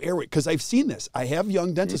 do I do airway? Because I've seen this. I have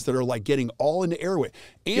young dentists that are like getting all into airway,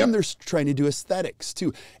 and they're trying to do aesthetics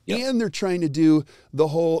too, and they're trying to do the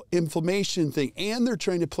whole inflammation thing, and they're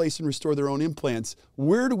trying to place and restore their own implants.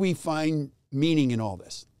 Where do we find meaning in all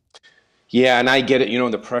this? Yeah, and I get it. You know,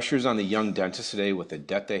 the pressures on the young dentists today with the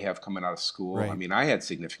debt they have coming out of school. I Right. mean, I had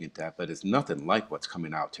significant debt, but it's nothing like what's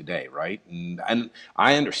coming out today, right? And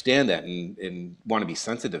I understand that and want to be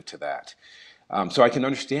sensitive to that. So I can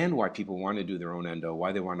understand why people want to do their own endo,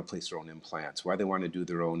 why they want to place their own implants, why they want to do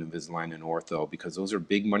their own Invisalign and ortho, because those are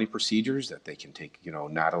big money procedures that they can take, you know,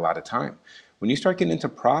 not a lot of time. When you start getting into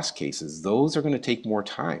pros cases, those are going to take more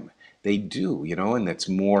time. They do, you know, and that's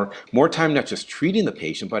more time not just treating the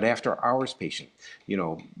patient, but after hours patient.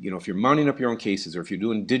 If you're mounting up your own cases, or if you're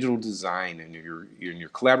doing digital design and you're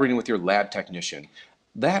collaborating with your lab technician,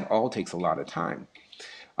 that all takes a lot of time.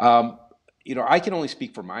 I can only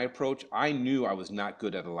speak for my approach. I knew I was not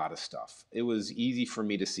good at a lot of stuff. It was easy for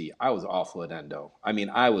me to see. I was awful at endo. I mean,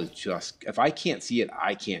 I was just, if I can't see it,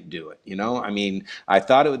 I can't do it. I mean, I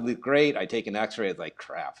thought it would look great. I take an x-ray, it's like,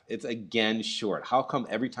 crap. It's again short. How come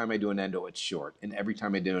every time I do an endo, it's short? And every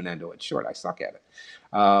time I do an endo, it's short. I suck at it.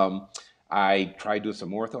 I tried doing some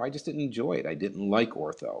ortho. I just didn't enjoy it. I didn't like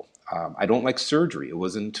ortho. I don't like surgery. It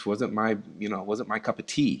wasn't my cup of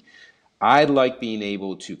tea. I like being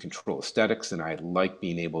able to control aesthetics, and I like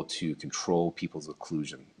being able to control people's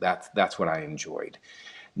occlusion. That's what I enjoyed.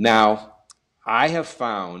 Now, I have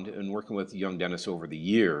found in working with young dentists over the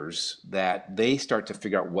years that they start to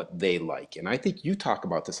figure out what they like. And I think you talk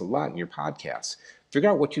about this a lot in your podcasts.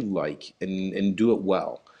 Figure out what you like and do it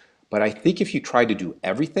well. But I think if you try to do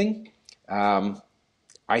everything, I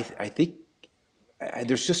think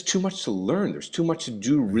there's just too much to learn. There's too much to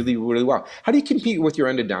do really, really well. How do you compete with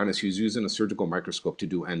your endodontist who's using a surgical microscope to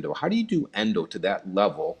do endo? How do you do endo to that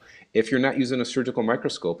level if you're not using a surgical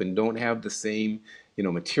microscope and don't have the same,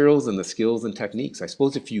 materials and the skills and techniques? I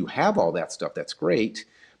suppose if you have all that stuff, that's great.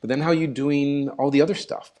 But then how are you doing all the other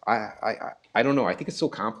stuff? I don't know. I think it's so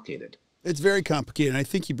complicated. It's very complicated. And I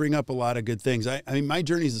think you bring up a lot of good things. I mean, my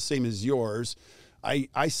journey is the same as yours.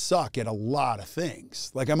 I suck at a lot of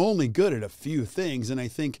things. Like, I'm only good at a few things. And I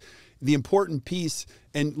think the important piece,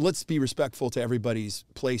 and let's be respectful to everybody's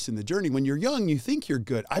place in the journey. When you're young, you think you're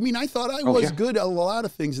good. I mean, I thought I was good at a lot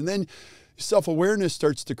of things. And then self-awareness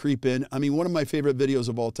starts to creep in. I mean, one of my favorite videos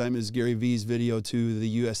of all time is Gary Vee's video to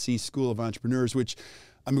the USC School of Entrepreneurs, which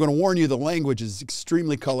I'm going to warn you, the language is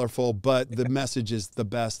extremely colorful, but the message is the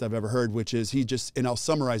best I've ever heard, which is and I'll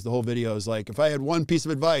summarize the whole video, is like, if I had one piece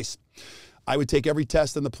of advice, I would take every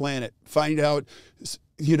test on the planet, find out,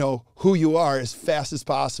 who you are as fast as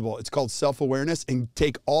possible. It's called self-awareness, and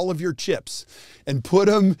take all of your chips and put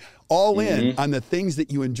them all in on the things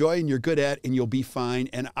that you enjoy and you're good at, and you'll be fine.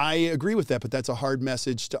 And I agree with that, but that's a hard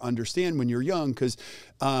message to understand when you're young, because,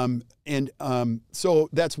 so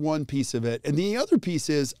that's one piece of it. And the other piece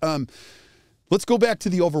is, let's go back to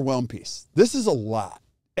the overwhelm piece. This is a lot.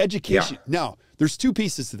 Education. Yeah. Now, there's two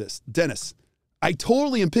pieces to this. Dennis, I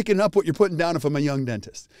totally am picking up what you're putting down if I'm a young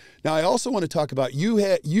dentist. Now, I also want to talk about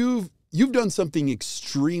you've done something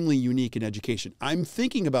extremely unique in education. I'm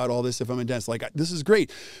thinking about all this if I'm a dentist. Like, this is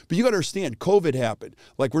great, but you got to understand, COVID happened.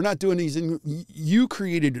 Like, we're not doing these. You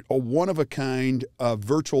created a one-of-a-kind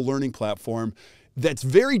virtual learning platform that's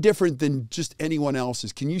very different than just anyone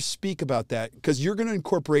else's. Can you speak about that? Because you're going to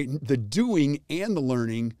incorporate the doing and the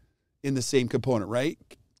learning in the same component, right?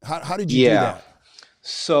 How did you do that?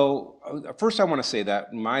 So first I want to say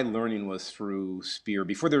that my learning was through Spear.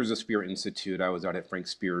 Before there was a Spear Institute, I was out at Frank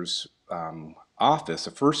Spear's office. The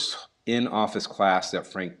first in-office class that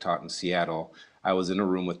Frank taught in Seattle, I was in a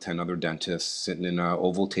room with 10 other dentists sitting in an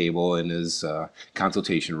oval table in his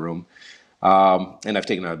consultation room. And I've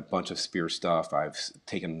taken a bunch of Spear stuff. I've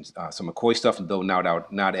taken some McCoy stuff, though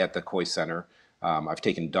not at the Coy Center. I've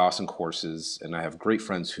taken Dawson courses, and I have great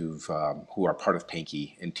friends who are part of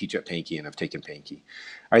Pankey and teach at Pankey and have taken Pankey.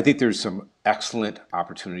 I think there's some excellent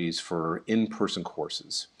opportunities for in-person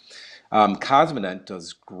courses. Cosmodent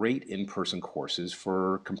does great in-person courses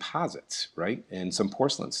for composites, right, and some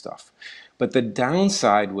porcelain stuff. But the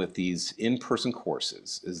downside with these in-person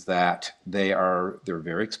courses is that they're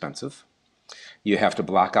very expensive. You have to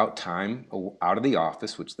block out time out of the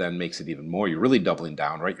office, which then makes it even more. You're really doubling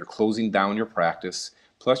down, right? You're closing down your practice,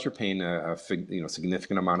 plus you're paying a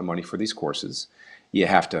significant amount of money for these courses. You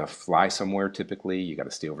have to fly somewhere typically. You got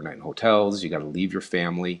to stay overnight in hotels. You got to leave your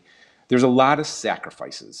family. There's a lot of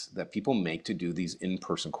sacrifices that people make to do these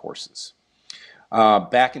in-person courses.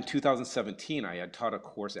 Back in 2017, I had taught a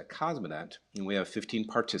course at Cosmonet, and we have 15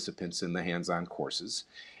 participants in the hands-on courses.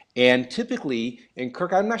 And typically, and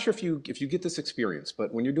Kirk, I'm not sure if you get this experience,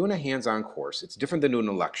 but when you're doing a hands-on course, it's different than doing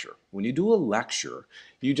a lecture. When you do a lecture,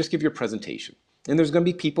 you just give your presentation, and there's going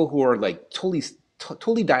to be people who are like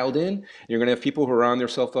totally dialed in. And you're going to have people who are on their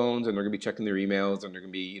cell phones, and they're going to be checking their emails, and they're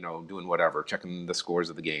going to be doing whatever, checking the scores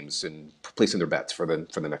of the games and placing their bets for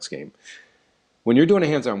the next game. When you're doing a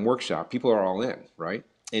hands-on workshop, people are all in, right?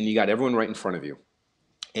 And you got everyone right in front of you.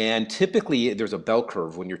 And typically, there's a bell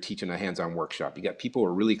curve when you're teaching a hands-on workshop. You got people who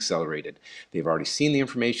are really accelerated. They've already seen the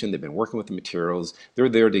information. They've been working with the materials. They're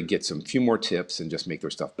there to get some few more tips and just make their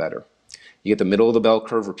stuff better. You get the middle of the bell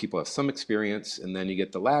curve where people have some experience, and then you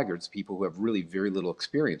get the laggards, people who have really very little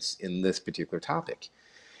experience in this particular topic.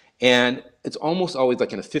 And it's almost always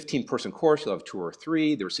like in a 15-person course, you'll have 2 or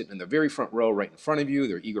 3. They're sitting in the very front row right in front of you.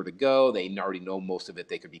 They're eager to go. They already know most of it.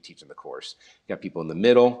 They could be teaching the course. You got people in the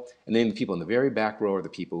middle, and then the people in the very back row are the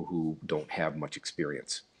people who don't have much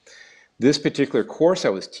experience. This particular course I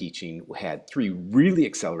was teaching had 3 really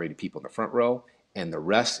accelerated people in the front row, and the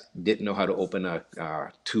rest didn't know how to open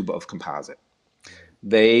a tube of composite.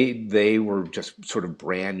 They were just sort of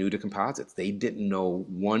brand new to composites. They didn't know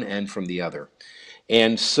one end from the other.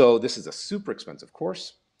 And so this is a super expensive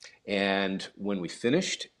course. And when we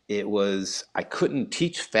finished, I couldn't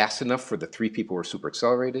teach fast enough for the 3 people who were super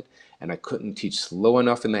accelerated, and I couldn't teach slow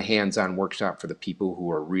enough in the hands-on workshop for the people who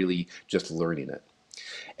are really just learning it.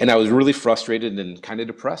 And I was really frustrated and kind of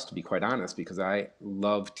depressed, to be quite honest, because I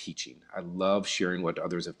love teaching. I love sharing what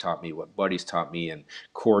others have taught me, what Buddy's taught me, and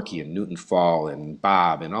Corky and Newton Fall and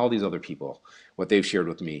Bob and all these other people, what they've shared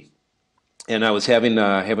with me. And I was having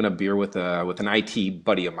a beer with an IT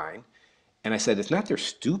buddy of mine, and I said, it's not they're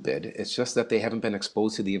stupid, it's just that they haven't been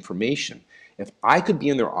exposed to the information. If I could be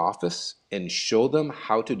in their office and show them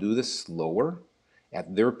how to do this slower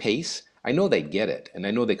at their pace, I know they get it, and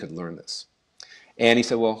I know they could learn this. And he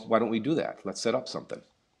said, well, why don't we do that? Let's set up something.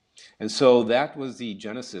 And so that was the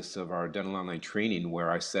genesis of our dental online training, where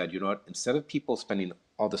I said, you know what, instead of people spending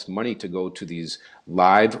all this money to go to these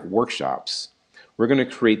live workshops, we're going to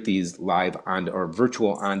create these live or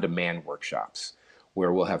virtual on-demand workshops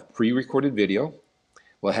where we'll have pre-recorded video.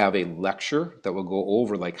 We'll have a lecture that will go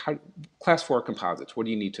over like class 4 composites. What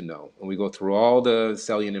do you need to know? And we go through all the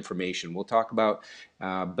salient information. We'll talk about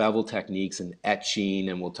bevel techniques and etching,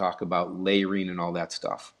 and we'll talk about layering and all that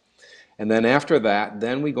stuff. And then after that,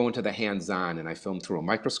 then we go into the hands-on, and I film through a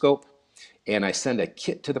microscope, and I send a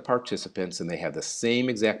kit to the participants, and they have the same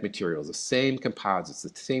exact materials, the same composites,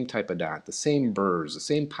 the same type of dot, the same burrs, the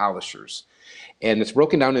same polishers. And it's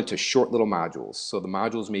broken down into short little modules. So the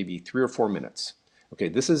modules may be 3 or 4 minutes. Okay,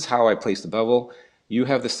 this is how I place the bevel. You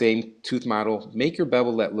have the same tooth model. Make your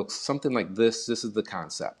bevel that looks something like this. This is the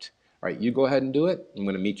concept. All right, you go ahead and do it. I'm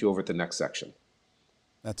going to meet you over at the next section.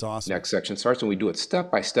 That's awesome. Next section starts, and we do it step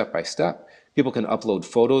by step by step. People can upload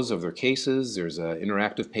photos of their cases. There's an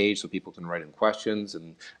interactive page so people can write in questions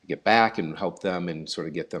and get back and help them and sort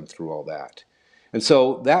of get them through all that. And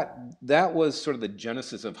so that was sort of the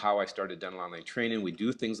genesis of how I started dental online training. We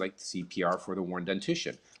do things like CPR for the worn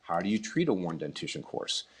dentition. How do you treat a worn dentition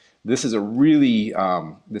course? This is a really,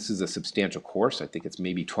 this is a substantial course. I think it's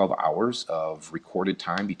maybe 12 hours of recorded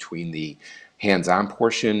time between the hands-on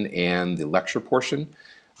portion and the lecture portion.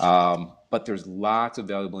 But there's lots of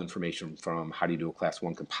valuable information from how do you do a class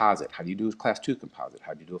 1 composite, how do you do a class 2 composite,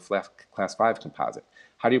 how do you do a class 5 composite,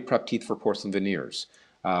 how do you prep teeth for porcelain veneers,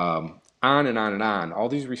 on and on and on. All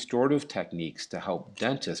these restorative techniques to help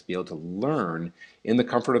dentists be able to learn in the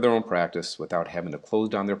comfort of their own practice without having to close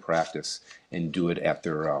down their practice and do it at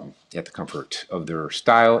the comfort of their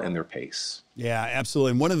style and their pace. Yeah,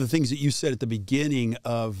 absolutely. And one of the things that you said at the beginning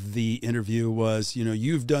of the interview was, you know,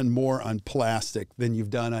 you've done more on plastic than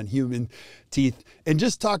you've done on human teeth. And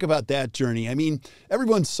just talk about that journey. I mean,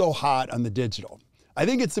 everyone's so hot on the digital. I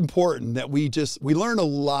think it's important that we learn a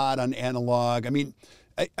lot on analog. I mean,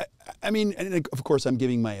 and of course I'm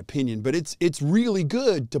giving my opinion, but it's really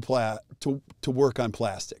good to work on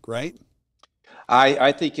plastic, right?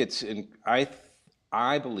 I think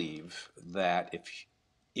I believe that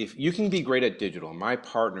if you can be great at digital, my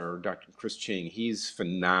partner, Dr. Chris Ching, he's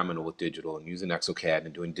phenomenal with digital and using exocad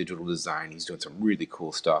and doing digital design. He's doing some really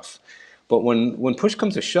cool stuff. But when push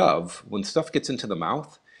comes to shove, when stuff gets into the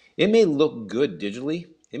mouth, it may look good digitally.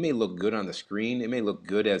 It may look good on the screen. It may look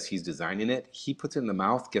good as he's designing it. He puts it in the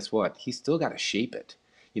mouth. Guess what? He's still got to shape it.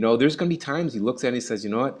 You know, there's going to be times he looks at it and he says, you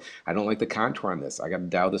know what? I don't like the contour on this. I got to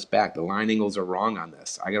dial this back. The line angles are wrong on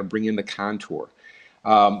this. I got to bring in the contour.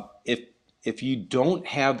 If you don't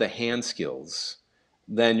have the hand skills,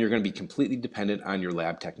 then you're going to be completely dependent on your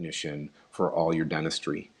lab technician for all your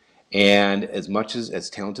dentistry. And as much as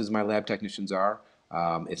talented as my lab technicians are,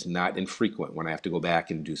 it's not infrequent when I have to go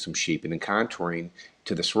back and do some shaping and contouring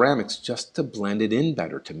to the ceramics just to blend it in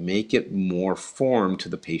better, to make it more formed to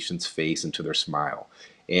the patient's face and to their smile.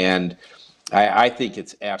 And I think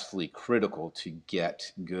it's absolutely critical to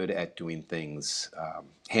get good at doing things,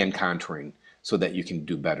 hand contouring, so that you can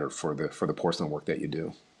do better for the porcelain work that you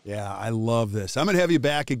do. Yeah, I love this. I'm going to have you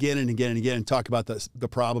back again and again and again and talk about the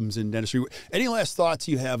problems in dentistry. Any last thoughts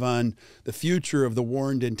you have on the future of the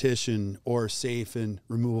worn dentition or safe and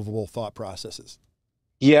removable thought processes?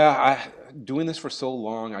 Yeah, doing this for so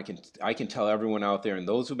long, I can tell everyone out there, and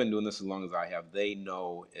those who've been doing this as long as I have, they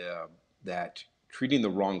know that treating the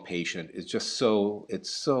wrong patient is just it's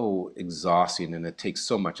so exhausting, and it takes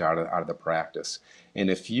so much out of the practice. And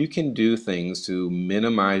if you can do things to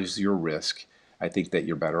minimize your risk, I think that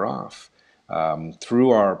you're better off. Through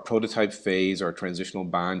our prototype phase, our transitional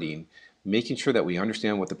bonding, making sure that we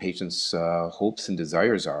understand what the patient's hopes and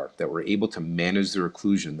desires are, that we're able to manage their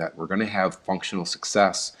occlusion, that we're going to have functional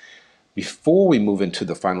success before we move into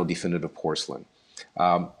the final definitive porcelain.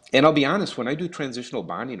 And I'll be honest, when I do transitional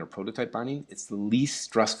bonding or prototype bonding, it's the least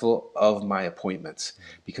stressful of my appointments,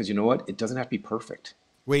 because you know what? It doesn't have to be perfect.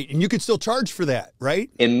 Wait, and you could still charge for that,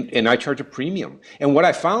 right? And I charge a premium. And what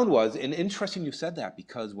I found was, and interesting you said that,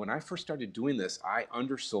 because when I first started doing this, I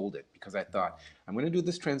undersold it, because I thought, I'm going to do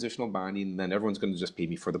this transitional bonding, and then everyone's going to just pay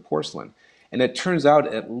me for the porcelain. And it turns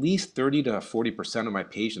out at least 30 to 40% of my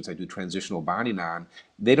patients I do transitional bonding on,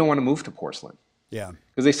 they don't want to move to porcelain. Yeah.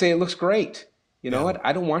 Because they say it looks great. You know what?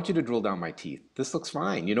 I don't want you to drill down my teeth. This looks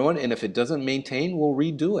fine. You know what? And if it doesn't maintain, we'll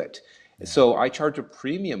redo it. Yeah. So I charge a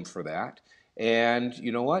premium for that. And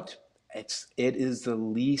you know what? It is the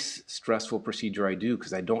least stressful procedure I do,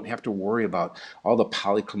 because I don't have to worry about all the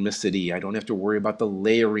polychronicity. I don't have to worry about the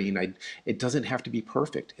layering. It doesn't have to be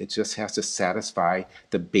perfect. It just has to satisfy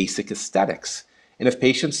the basic aesthetics. And if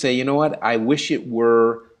patients say, you know what, I wish it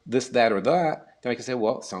were this, that, or that, then I can say,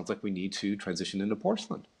 well, it sounds like we need to transition into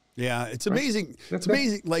porcelain. Yeah, it's amazing. Right? It's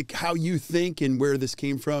amazing, like how you think and where this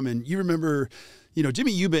came from. And you remember, you know,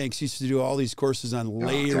 Jimmy Eubanks used to do all these courses on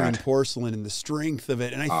layering porcelain and the strength of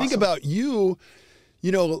it. And I think about you,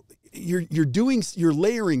 you know, you're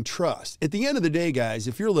layering trust. At the end of the day, guys,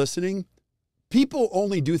 if you're listening, people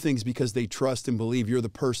only do things because they trust and believe you're the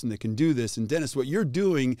person that can do this. And Dennis, what you're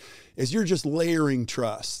doing is you're just layering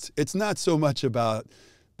trust. It's not so much about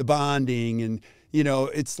the bonding and, you know,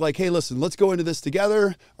 it's like, hey, listen, let's go into this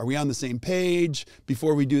together. Are we on the same page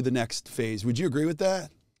before we do the next phase? Would you agree with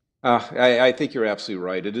that? I think you're absolutely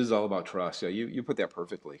right. It is all about trust. Yeah, you put that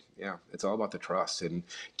perfectly. Yeah, it's all about the trust and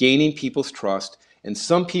gaining people's trust. And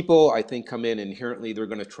some people, I think, come in inherently, they're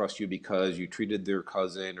going to trust you because you treated their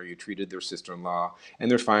cousin or you treated their sister-in-law,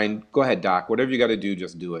 and they're fine. Go ahead, doc. Whatever you got to do,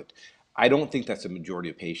 just do it. I don't think that's a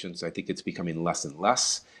majority of patients. I think it's becoming less and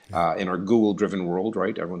less in our Google-driven world,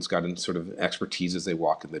 right? Everyone's got a sort of expertise as they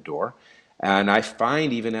walk in the door. And I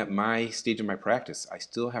find even at my stage of my practice, I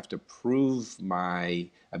still have to prove my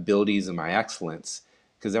abilities and my excellence,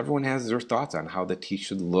 because everyone has their thoughts on how the teeth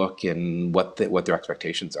should look and what their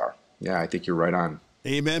expectations are. Yeah, I think you're right on.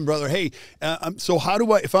 Amen, brother. Hey, so how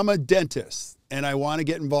do if I'm a dentist and I want to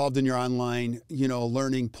get involved in your online, you know,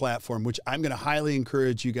 learning platform, which I'm going to highly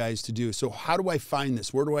encourage you guys to do. So how do I find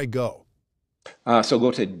this? Where do I go? So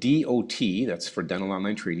go to DOT, that's for Dental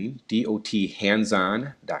Online Training,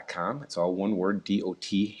 dothandson.com. It's all one word,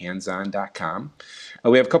 dothandson.com.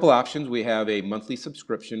 We have a couple options. We have a monthly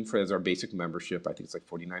subscription as our basic membership. I think it's like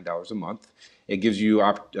 $49 a month. It gives you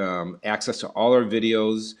access to all our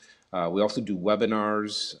videos. We also do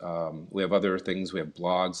webinars. We have other things. We have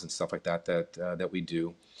blogs and stuff like that we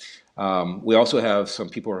do. We also have some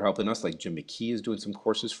people who are helping us, like Jim McKee is doing some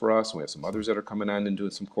courses for us. And we have some others that are coming on and doing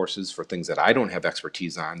some courses for things that I don't have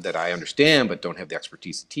expertise on, that I understand but don't have the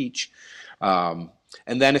expertise to teach.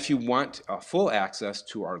 And then if you want full access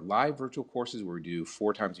to our live virtual courses, where we do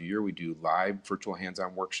 4 times a year, we do live virtual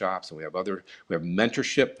hands-on workshops, and we have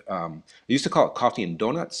mentorship. I used to call it coffee and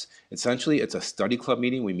donuts. Essentially, it's a study club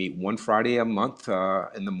meeting. We meet one Friday a month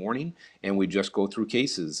in the morning, and we just go through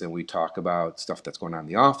cases, and we talk about stuff that's going on in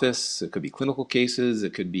the office. It could be clinical cases.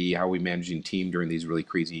 It could be how we managing team during these really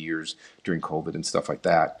crazy years during COVID and stuff like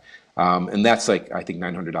that. And that's like, I think,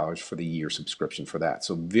 $900 for the year subscription for that.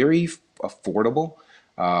 So very affordable,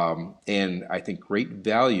 and I think great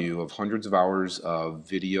value of hundreds of hours of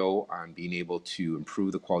video on being able to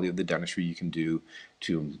improve the quality of the dentistry you can do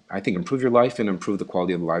to, I think, improve your life and improve the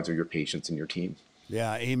quality of the lives of your patients and your team.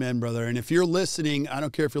 Yeah, amen, brother. And if you're listening, I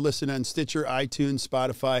don't care if you're listening on Stitcher, iTunes,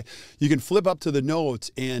 Spotify, you can flip up to the notes,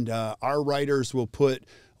 and our writers will put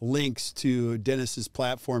links to Dennis's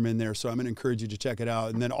platform in there. So I'm going to encourage you to check it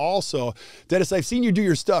out. And then also, Dennis, I've seen you do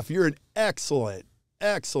your stuff. You're an excellent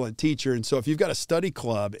teacher. And so if you've got a study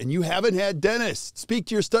club and you haven't had Dennis speak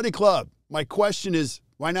to your study club, my question is,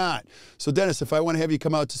 why not? So Dennis, if I want to have you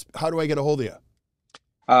come out, how do I get a hold of you?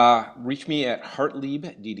 Reach me at Hartlieb,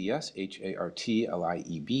 DDS,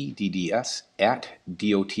 Hartlieb, DDS, at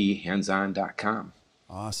dothandson.com.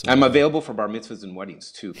 Awesome. I'm available for bar mitzvahs and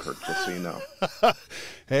weddings too, Kirk, just so you know.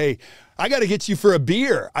 Hey, I got to get you for a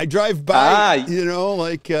beer. I drive by,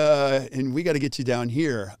 and we got to get you down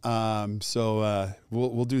here. So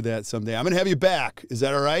we'll do that someday. I'm going to have you back. Is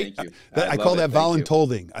that all right? Thank you. I call that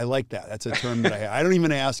voluntolding. I like that. That's a term that I don't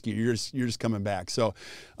even ask you. You're just coming back. So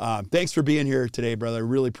thanks for being here today, brother. I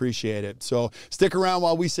really appreciate it. So stick around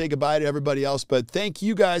while we say goodbye to everybody else. But thank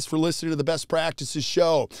you guys for listening to the Best Practices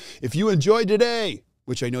Show. If you enjoyed today,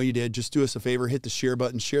 which I know you did, just do us a favor, hit the share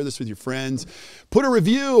button, share this with your friends, put a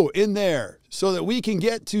review in there so that we can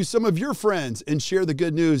get to some of your friends and share the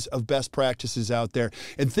good news of best practices out there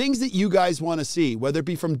and things that you guys want to see, whether it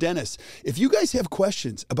be from dentists. If you guys have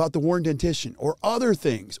questions about the Warren Dentition or other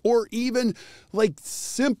things, or even like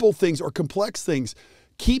simple things or complex things,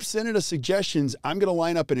 keep sending us suggestions. I'm going to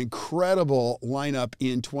line up an incredible lineup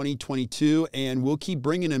in 2022, and we'll keep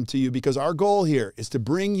bringing them to you because our goal here is to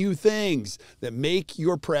bring you things that make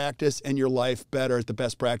your practice and your life better at the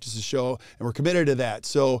Best Practices Show, and we're committed to that.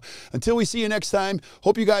 So until we see you next time,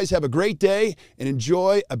 hope you guys have a great day and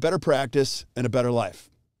enjoy a better practice and a better life.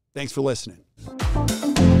 Thanks for listening.